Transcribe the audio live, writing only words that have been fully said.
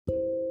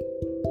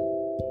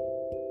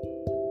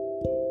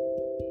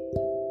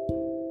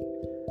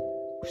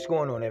What's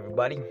going on,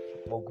 everybody?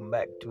 Welcome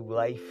back to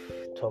Life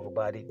Talk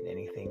About It,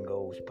 Anything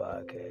Goes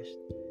podcast.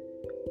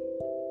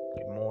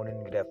 Good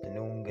morning, good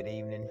afternoon, good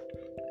evening.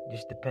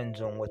 Just depends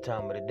on what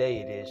time of the day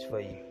it is for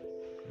you.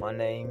 My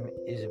name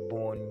is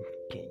Born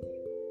King.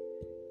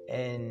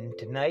 And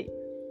tonight,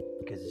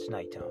 because it's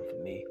nighttime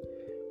for me,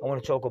 I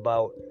want to talk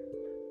about,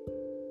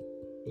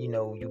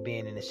 you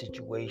being in a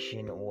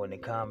situation or in a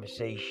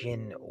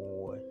conversation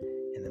or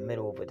in the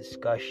middle of a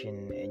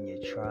discussion and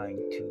you're trying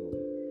to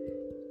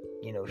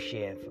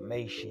share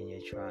information, you're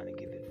trying to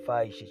give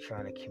advice, you're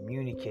trying to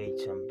communicate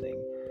something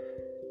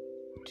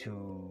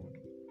to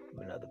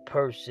another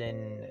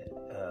person,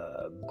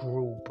 a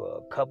group, a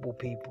couple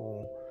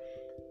people,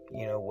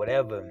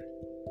 whatever.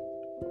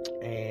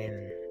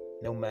 And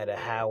no matter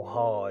how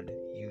hard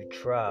you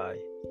try,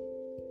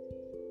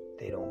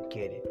 they don't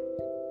get it.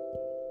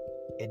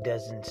 It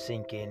doesn't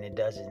sink in, it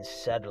doesn't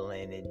settle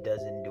in, it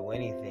doesn't do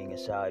anything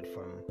aside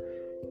from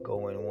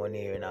go in one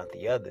ear and out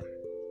the other.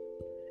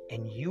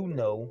 And you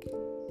know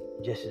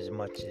just as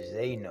much as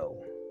they know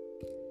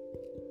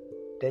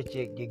that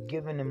you're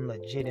giving them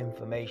legit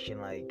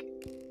information, like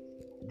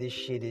this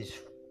shit is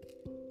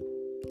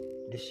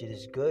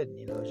good,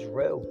 it's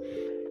real.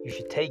 You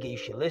should take it, you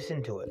should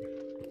listen to it.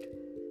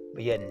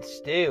 But yet and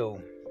still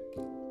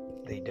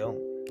they don't.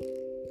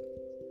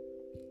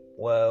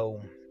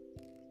 Well,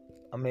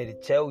 I'm here to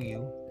tell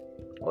you,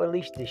 or at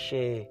least to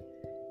share,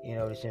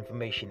 this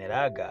information that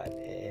I got,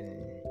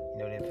 and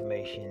the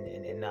information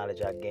and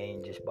knowledge I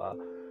gained just by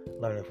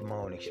learning from my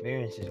own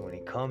experiences when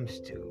it comes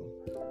to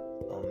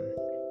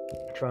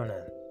trying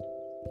to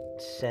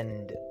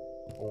send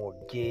or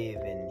give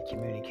and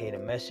communicate a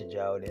message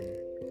out, and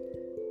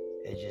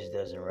it just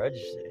doesn't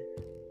register.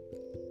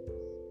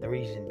 The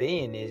reason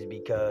being is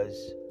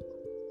because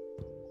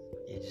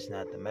you're just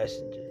not the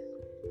messenger.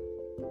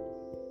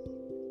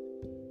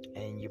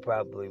 And you're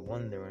probably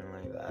wondering,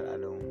 like, I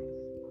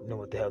don't know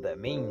what the hell that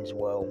means.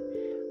 Well,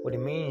 what it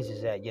means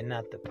is that you're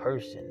not the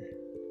person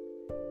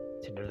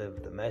to deliver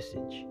the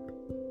message.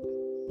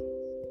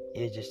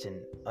 You're just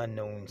an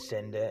unknown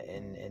sender,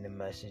 and the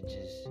message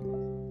is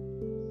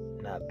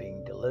not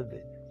being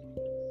delivered.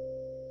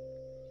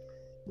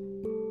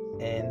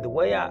 And the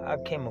way I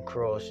came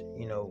across,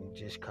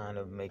 just kind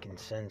of making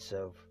sense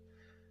of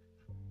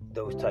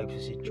those types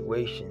of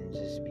situations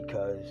is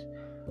because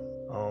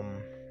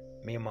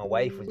me and my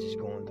wife were just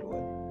going through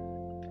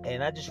it.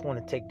 And I just want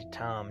to take the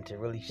time to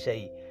really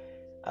say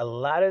a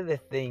lot of the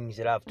things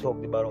that I've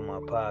talked about on my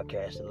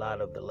podcast, a lot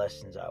of the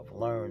lessons I've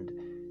learned,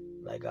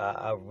 like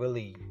I've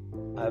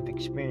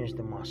experienced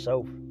it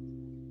myself.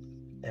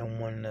 And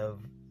one of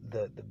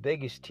the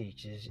biggest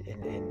teachers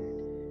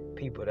and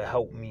people that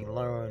helped me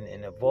learn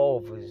and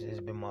evolve has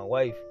been my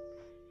wife.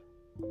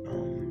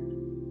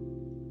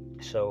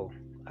 So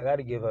I got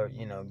to give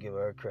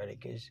her credit,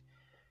 because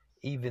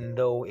even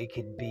though it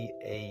could be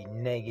a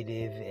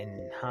negative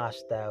and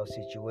hostile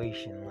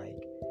situation,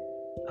 like,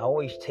 I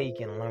always take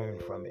and learn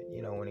from it,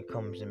 when it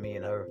comes to me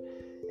and her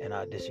and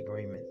our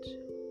disagreements.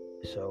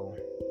 So,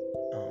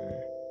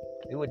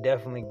 we were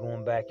definitely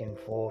going back and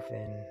forth,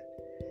 and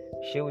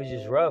shit was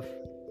just rough.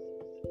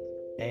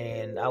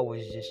 And I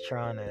was just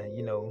trying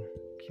to,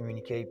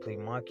 communicate, plead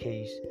my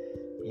case,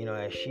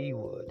 as she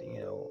would,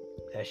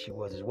 as she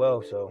was as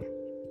well. So,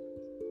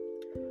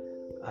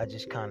 I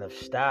just kind of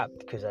stopped,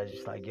 because I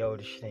just like,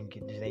 this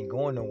ain't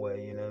going nowhere,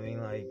 you know what I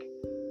mean? Like,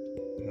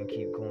 we're going to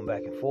keep going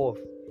back and forth.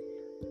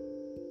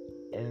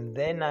 And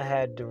then I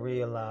had to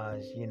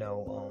realize,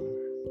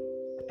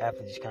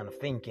 after just kind of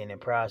thinking and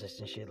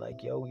processing shit,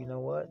 like, you know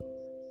what?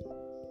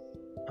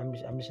 I'm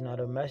just not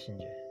a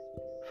messenger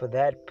for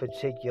that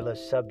particular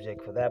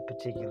subject, for that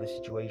particular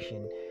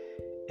situation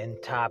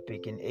and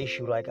topic and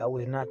issue. Like, I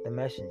was not the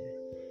messenger,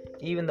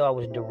 even though I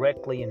was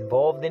directly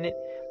involved in it.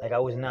 Like, I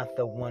was not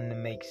the one to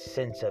make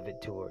sense of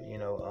it to her,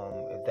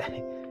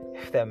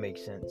 if that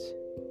makes sense.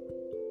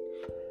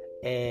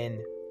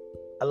 And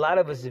a lot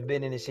of us have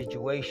been in a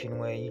situation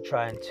where you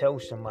try and tell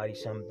somebody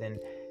something,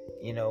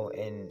 and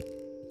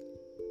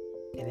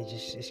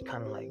it's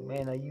kind of like,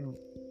 man, you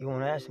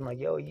want to ask them, like,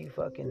 you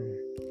fucking,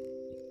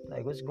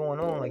 like, what's going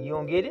on? Like, you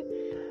don't get it?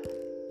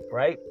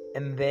 Right?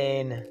 And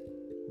then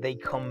they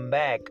come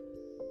back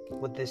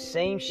with the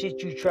same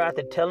shit you tried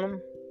to tell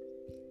them.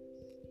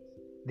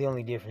 The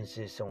only difference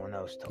is someone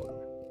else told them.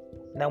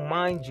 Now,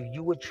 mind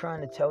you were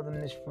trying to tell them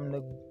this from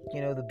the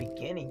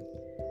beginning.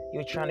 You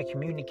were trying to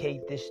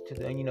communicate this to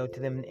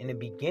them in the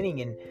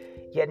beginning, and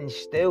yet and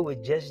still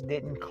it just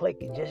didn't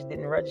click. It just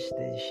didn't register.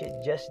 The shit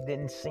just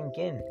didn't sink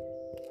in.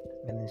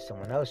 And then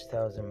someone else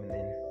tells them, and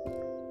then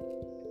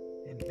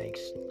it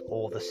makes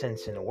all the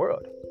sense in the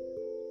world.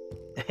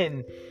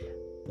 And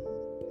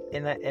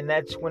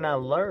that's when I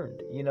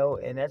learned,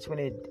 and that's when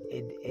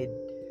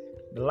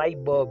the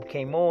light bulb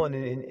came on,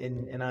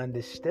 and I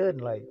understood,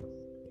 like,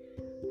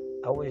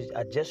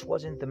 I just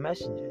wasn't the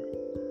messenger.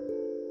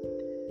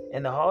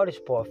 And the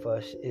hardest part for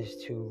us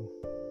is to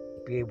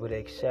be able to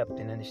accept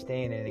and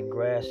understand and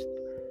grasp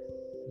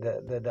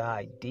the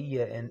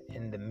idea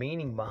and the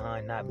meaning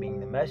behind not being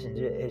the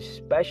messenger,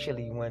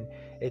 especially when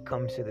it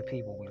comes to the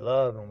people we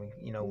love and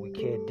we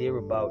care dear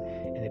about,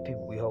 and the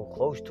people we hold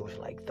close to us.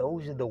 Like,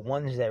 those are the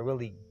ones that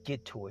really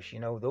get to us.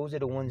 Those are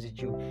the ones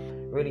that you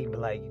really be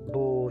like,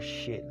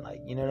 bullshit,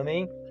 like, you know what I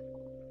mean?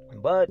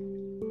 But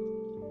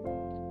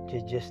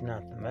you're just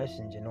not the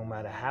messenger. No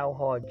matter how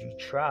hard you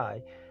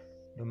try,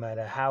 no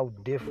matter how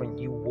different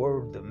you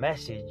word the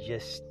message, you're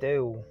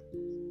still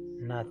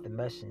not the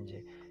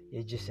messenger.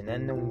 You're just an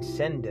unknown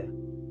sender,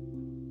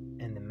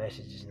 and the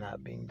message is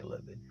not being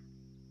delivered.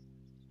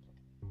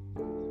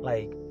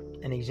 Like,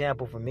 an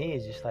example for me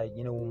is just like,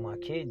 with my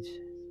kids,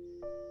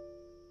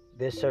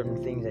 there's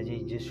certain things that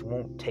they just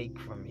won't take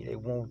from me. They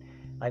won't,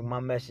 like, my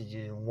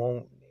messages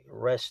won't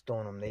rest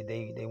on them.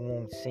 They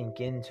won't sink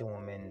into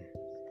them,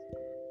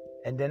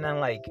 and then I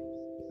like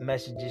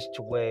messages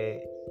to where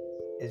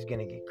it's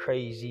gonna get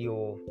crazy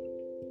or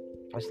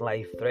it's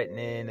life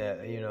threatening.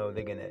 They're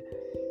gonna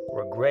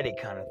regret it,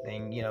 kind of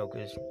thing.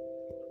 Because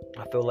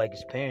I feel like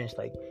as parents,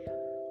 like,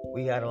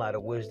 we got a lot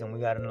of wisdom, we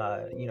got a lot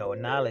of,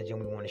 knowledge,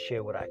 and we want to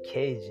share with our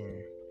kids,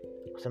 and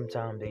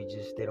sometimes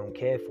they don't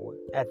care for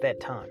it at that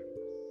time.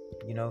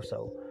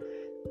 So,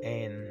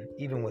 and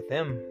even with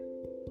them,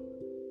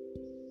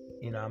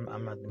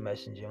 I'm not the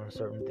messenger on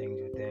certain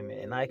things with them,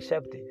 and I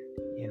accept it.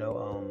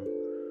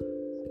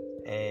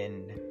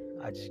 And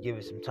I just give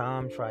it some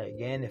time, try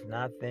again. If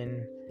not,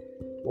 then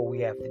what we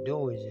have to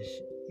do is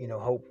just,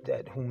 hope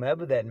that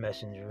whomever that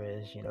messenger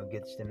is,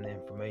 gets them the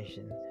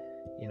information,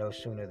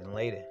 sooner than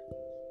later.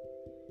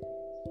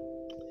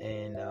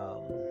 And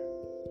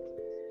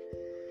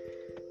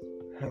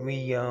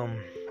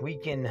we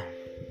can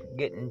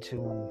get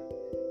into,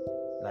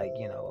 like,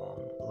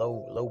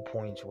 low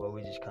points where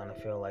we just kind of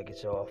feel like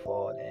it's our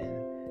fault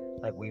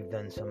and like we've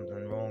done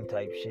something wrong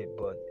type shit.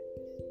 But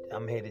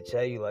I'm here to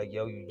tell you, like,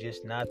 yo, you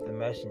just not the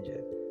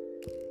messenger.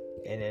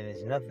 And then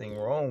there's nothing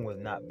wrong with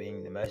not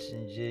being the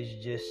messenger. It's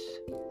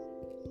just,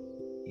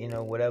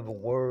 whatever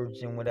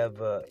words and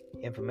whatever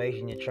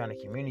information you're trying to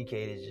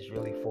communicate is just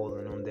really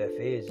falling on deaf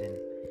ears. And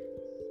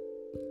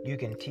you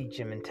can teach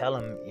them and tell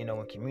them,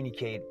 and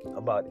communicate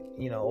about,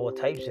 all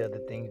types of other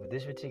things. But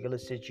this particular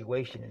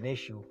situation, an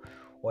issue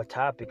or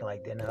topic,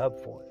 like, they're not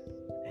up for it.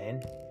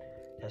 And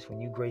that's when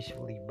you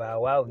gracefully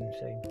bow out and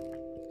say,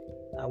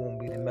 I won't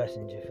be the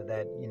messenger for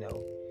that,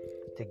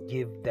 to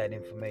give that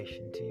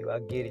information to you. I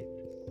get it.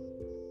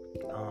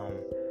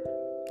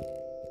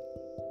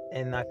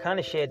 And I kind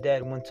of shared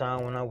that one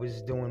time when I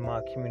was doing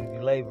my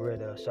community labor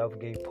at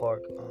Southgate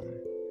Park.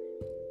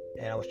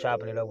 And I was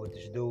chopping it up with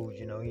this dude,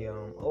 he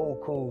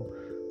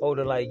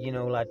older, like,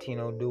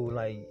 Latino dude,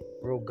 like,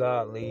 real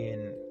godly,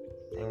 and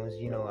was,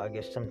 I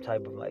guess some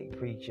type of, like,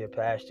 preacher,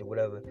 pastor,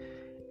 whatever.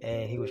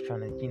 And he was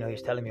trying to, he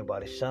was telling me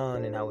about his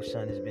son and how his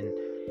son has been,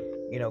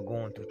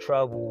 going through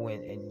trouble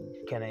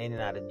and kind of in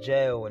and out of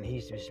jail. And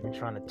he's just been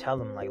trying to tell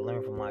him, like,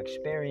 learn from my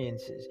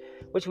experiences,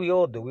 which we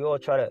all do. We all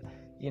try to,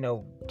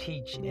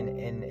 teach and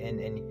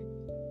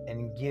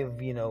give,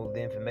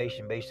 the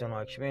information based on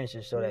our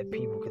experiences so that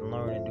people can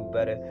learn and do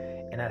better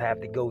and not have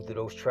to go through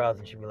those trials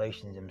and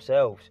tribulations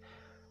themselves.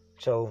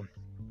 So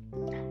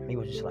he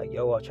was just like,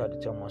 yo, I tried to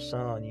tell my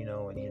son,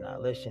 and he's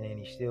not listening.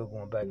 He's still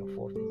going back and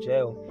forth to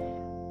jail.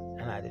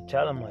 And I had to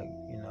tell him, like,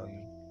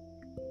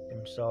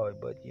 I'm sorry,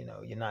 but,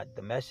 you're not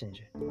the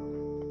messenger.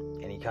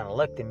 And he kind of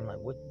looked at me like,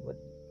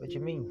 what you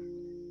mean?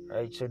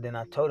 Right? So then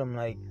I told him,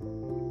 like,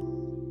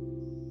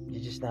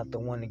 you're just not the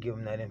one to give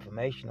him that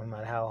information. No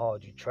matter how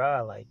hard you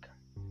try, like,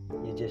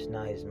 you're just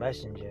not his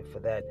messenger for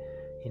that,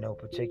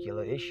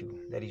 particular issue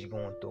that he's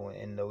going through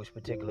and those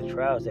particular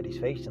trials that he's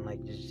facing. Like,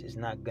 it's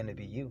not going to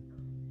be you.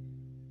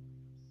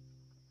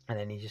 And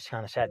then he just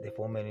kind of sat there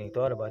for a minute and he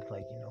thought about it,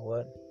 like, you know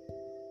what?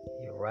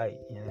 You're right.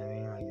 You know what I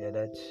mean? Like,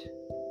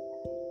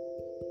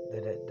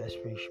 that's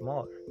pretty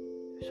smart.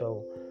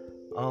 So,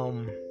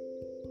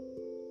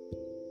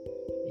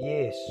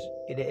 yes,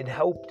 it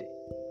helped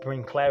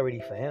bring clarity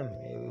for him.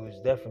 It was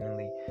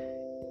definitely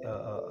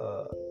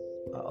a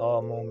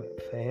awe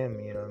moment for him,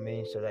 you know what I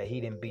mean? So that he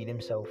didn't beat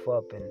himself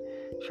up and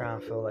try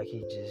and feel like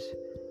he just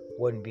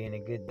wasn't being a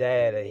good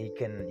dad, or he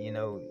can,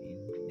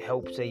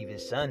 help save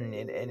his son.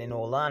 And in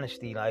all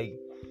honesty, like,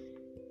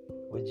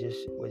 we're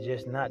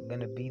just not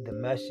gonna be the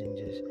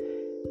messengers.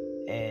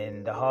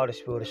 And the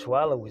hardest pill to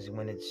swallow is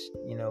when it's,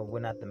 we're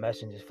not the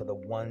messengers for the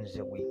ones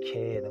that we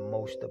care the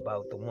most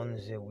about, the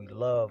ones that we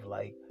love.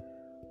 Like,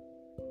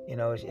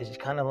 it's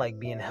kind of like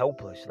being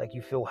helpless. Like,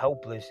 you feel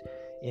helpless,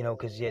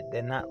 because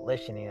they're not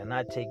listening, they're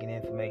not taking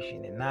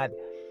information, they're not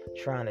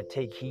trying to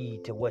take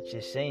heed to what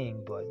you're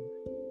saying. But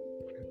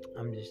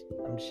I'm just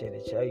here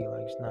to tell you,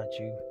 like, it's not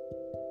you.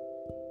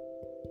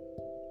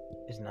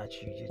 It's not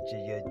you.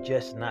 You're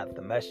just not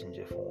the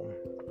messenger for them.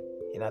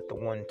 You're not the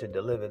one to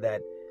deliver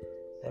that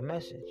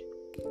message.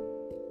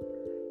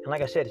 And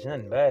like I said, it's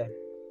nothing bad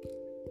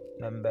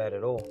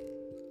at all.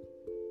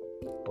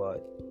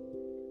 But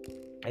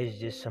it's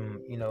just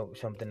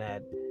something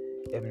that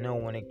if no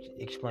one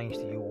explains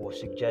to you or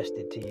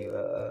suggested to you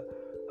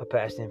a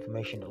past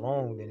information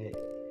along, then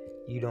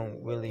you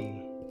don't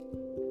really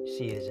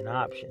see it as an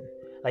option.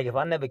 Like if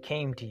I never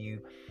came to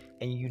you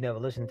and you never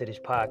listened to this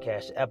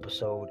podcast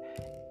episode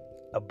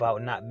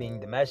about not being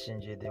the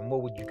messenger, then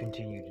what would you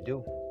continue to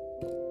do?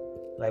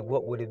 Like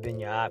what would have been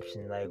your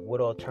option? Like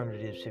what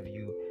alternatives have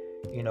you,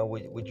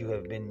 would you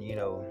have been,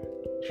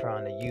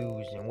 trying to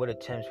use, and what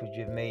attempts would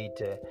you have made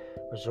to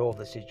resolve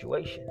the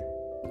situation?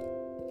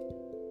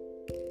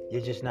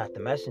 You're just not the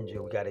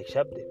messenger. We got to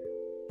accept it.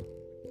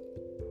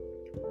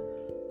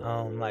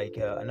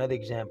 Another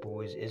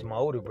example is my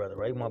older brother,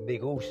 right? My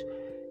big Oos.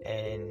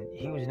 And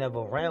he was never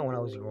around when I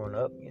was growing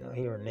up,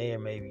 here and there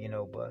maybe,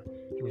 but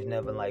he was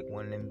never like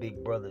one of them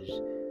big brothers,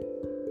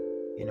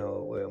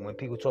 where when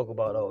people talk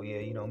about, oh yeah,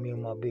 me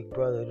and my big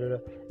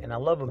brother, and I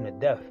love him to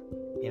death.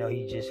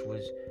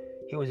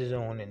 He was his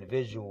own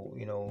individual,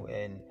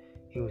 and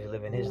he was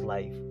living his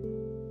life,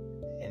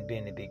 and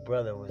being the big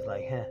brother was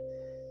like,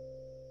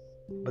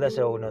 but that's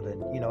a whole nother,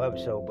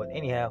 episode. But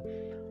anyhow,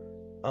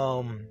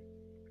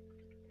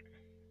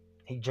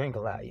 he drank a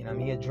lot, he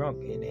a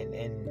drunk,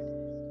 and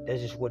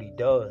that's just what he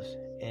does.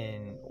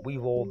 And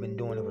we've all been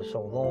doing it for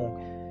so long,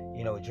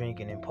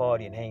 drinking and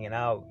partying, hanging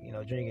out,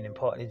 drinking and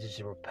partying. It's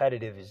just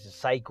repetitive. It's a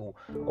cycle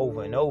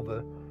over and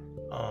over.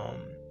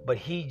 But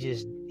he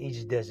just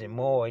does it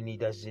more, and he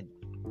does it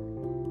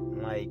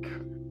like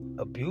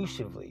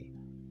abusively.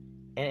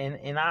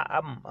 And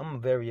I'm a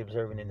very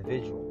observant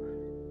individual.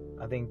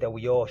 I think that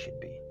we all should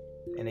be.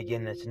 And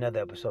again, that's another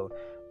episode.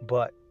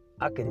 But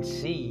I can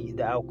see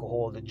the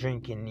alcohol, the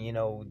drinking,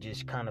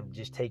 just kind of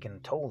just taking a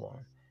toll on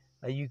him.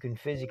 Like you can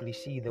physically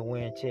see the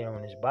wear and tear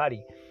on his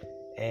body.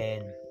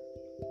 And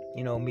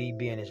me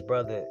being his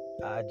brother,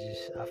 I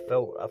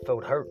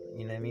felt hurt.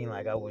 You know what I mean?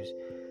 Like I was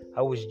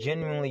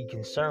genuinely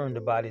concerned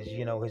about his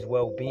his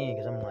well-being,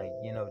 because I'm like,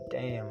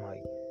 damn,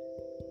 like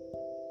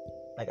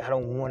I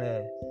don't want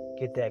to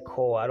get that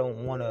call. I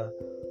don't want to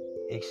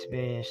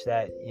experience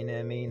that. You know what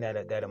I mean?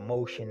 That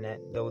emotion,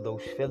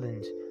 those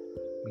feelings,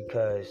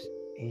 because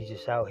he's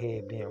just out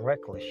here being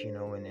reckless,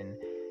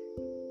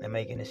 and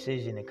make a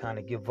decision to kind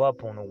of give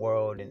up on the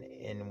world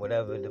and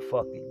whatever the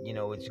fuck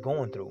it's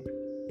going through.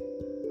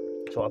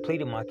 So I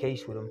pleaded my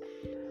case with him.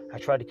 I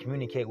tried to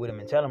communicate with him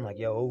and tell him like,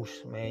 yo,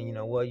 Oos, man, you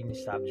know what? You need to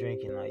stop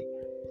drinking. Like,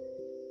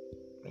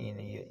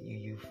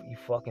 you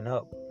fucking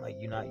up. Like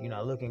you're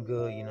not looking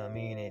good. You know what I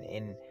mean?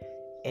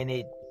 And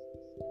it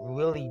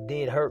really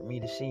did hurt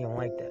me to see him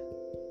like that.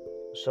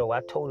 So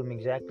I told him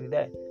exactly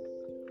that.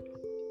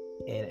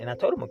 And I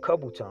told him a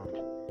couple times.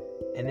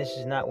 And this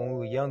is not when we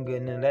were younger,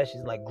 and then that's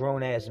just like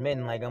grown ass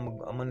men. Like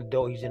I'm an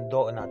adult, he's an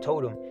adult, and I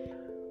told him,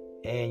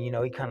 and he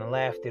kind of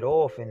laughed it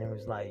off, and it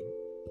was like,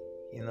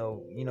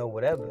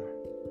 whatever.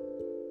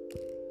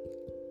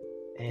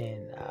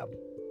 And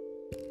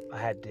I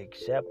had to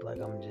accept, like,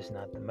 I'm just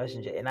not the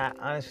messenger, and I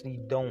honestly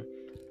don't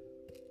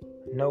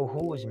know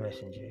who his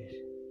messenger is.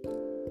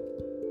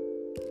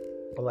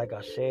 But like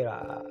I said,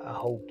 I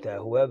hope that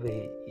whoever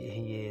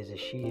he is or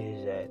she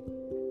is, that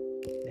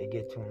they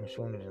get to him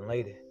sooner than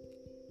later.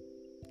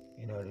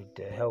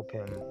 To help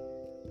him,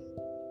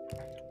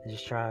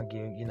 just try and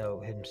give,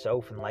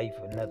 himself and life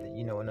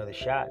another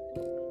shot.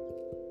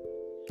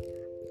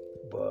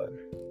 But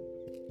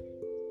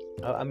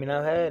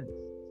I've had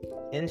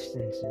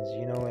instances,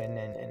 in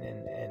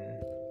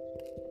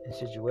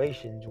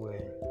situations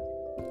where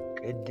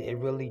it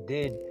really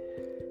did,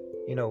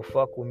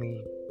 fuck with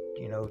me,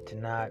 to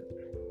not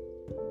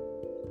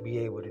be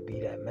able to be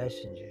that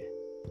messenger.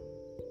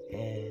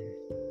 And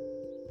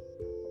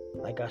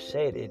like I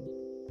said,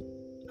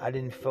 I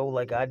didn't feel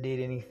like I did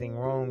anything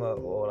wrong,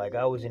 or like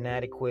I was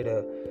inadequate,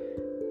 or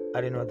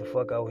I didn't know what the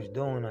fuck I was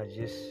doing. I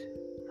just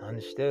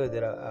understood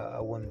that I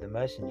wasn't the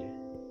messenger.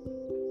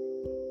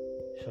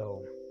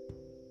 So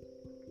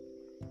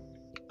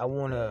I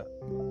wanna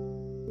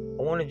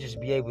just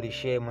be able to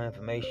share my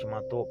information,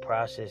 my thought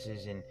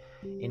processes, and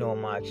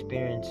my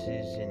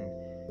experiences, and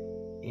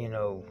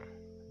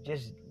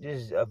just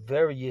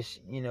various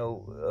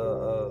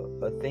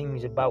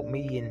things about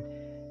me,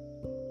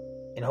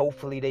 and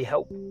hopefully they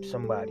help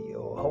somebody,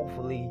 or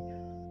hopefully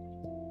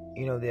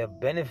they'll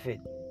benefit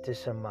to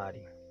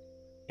somebody.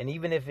 And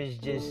even if it's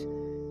just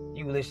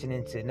you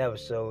listening to an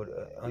episode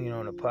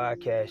on a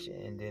podcast,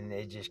 and then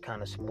it just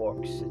kind of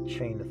sparks a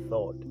train of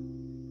thought,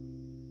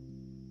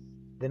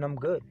 then I'm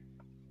good.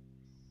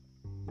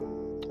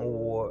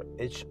 Or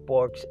it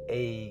sparks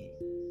a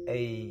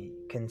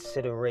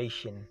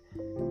consideration,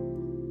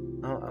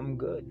 I'm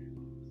good.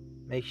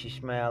 Makes you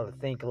smile,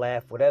 think,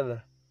 laugh,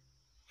 whatever,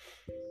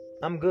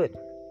 I'm good.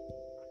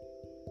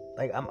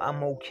 Like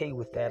I'm okay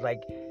with that.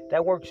 Like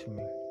that works for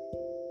me.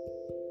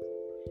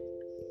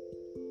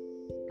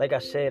 Like I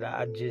said,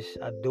 I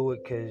do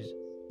it because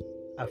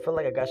I feel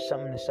like I got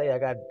something to say. I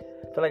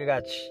feel like I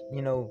got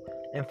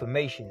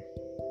information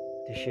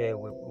to share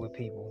with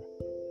people.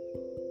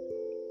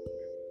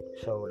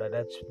 So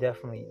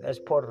that's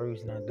part of the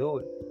reason I do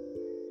it.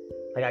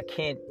 Like I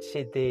can't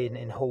sit there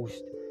and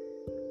host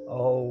a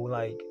whole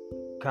like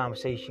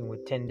conversation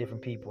with 10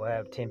 different people. I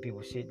have 10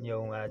 people sitting,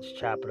 and I just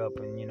chop it up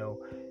and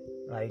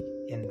like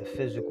in the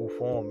physical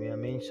form, you know what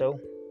I mean? So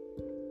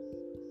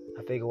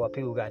I figure while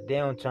people got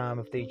downtime,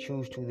 if they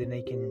choose to, then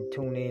they can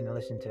tune in and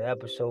listen to the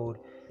episode,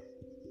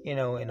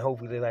 and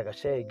hopefully, like I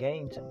said,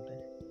 gain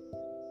something.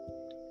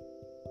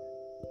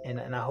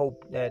 And I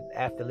hope that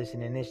after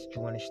listening to this,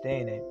 you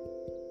understand that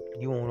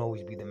you won't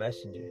always be the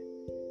messenger.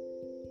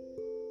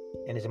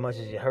 And as much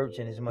as it hurts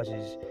and as much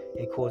as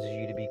it causes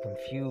you to be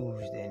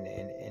confused and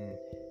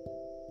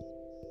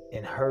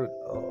hurt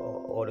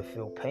or to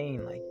feel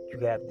pain, like, you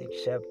have to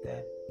accept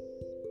that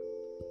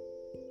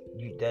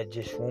that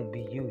just won't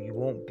be you. You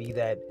won't be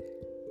that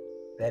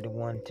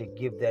one to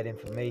give that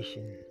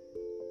information,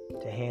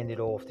 to hand it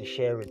off, to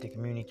share it, to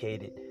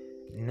communicate it.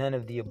 None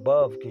of the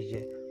above, because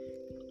you're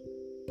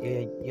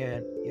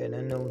an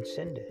unknown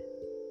sender.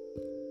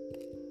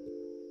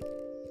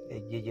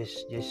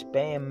 You're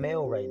spam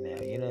mail right now.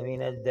 You know what I mean?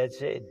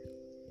 That's it.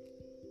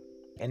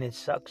 And it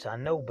sucks, I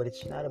know, but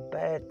it's not a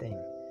bad thing.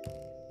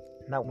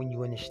 Not when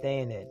you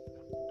understand that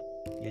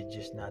you're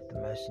just not the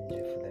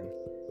messenger for them.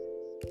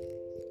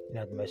 You're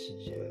not the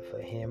messenger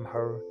for him,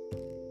 her,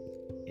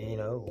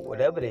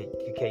 whatever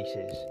the case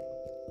is.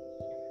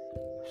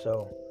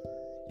 So,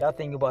 y'all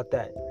think about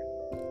that.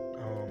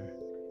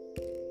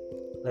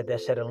 Let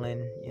that settle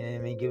in, you know what I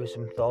mean? Give it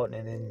some thought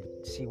and then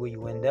see where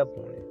you end up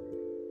on it.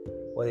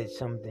 Whether it's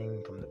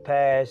something from the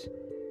past,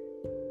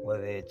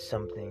 whether it's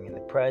something in the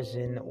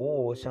present,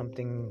 or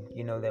something,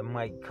 that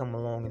might come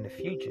along in the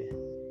future.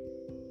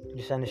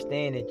 Just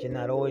understand that you're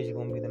not always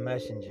going to be the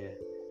messenger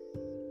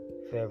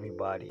for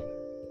everybody,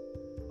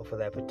 or for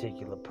that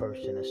particular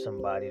person or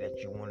somebody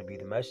that you want to be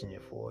the messenger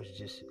for.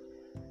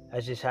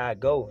 That's just how it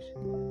goes.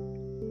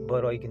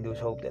 But all you can do is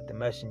hope that the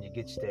messenger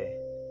gets there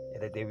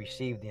and that they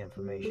receive the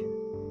information.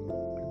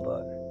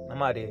 But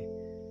I'm out here.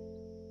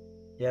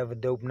 You have a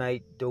dope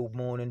night, dope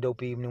morning,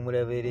 dope evening,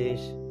 whatever it is.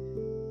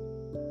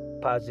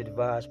 Positive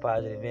vibes,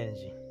 positive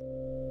energy.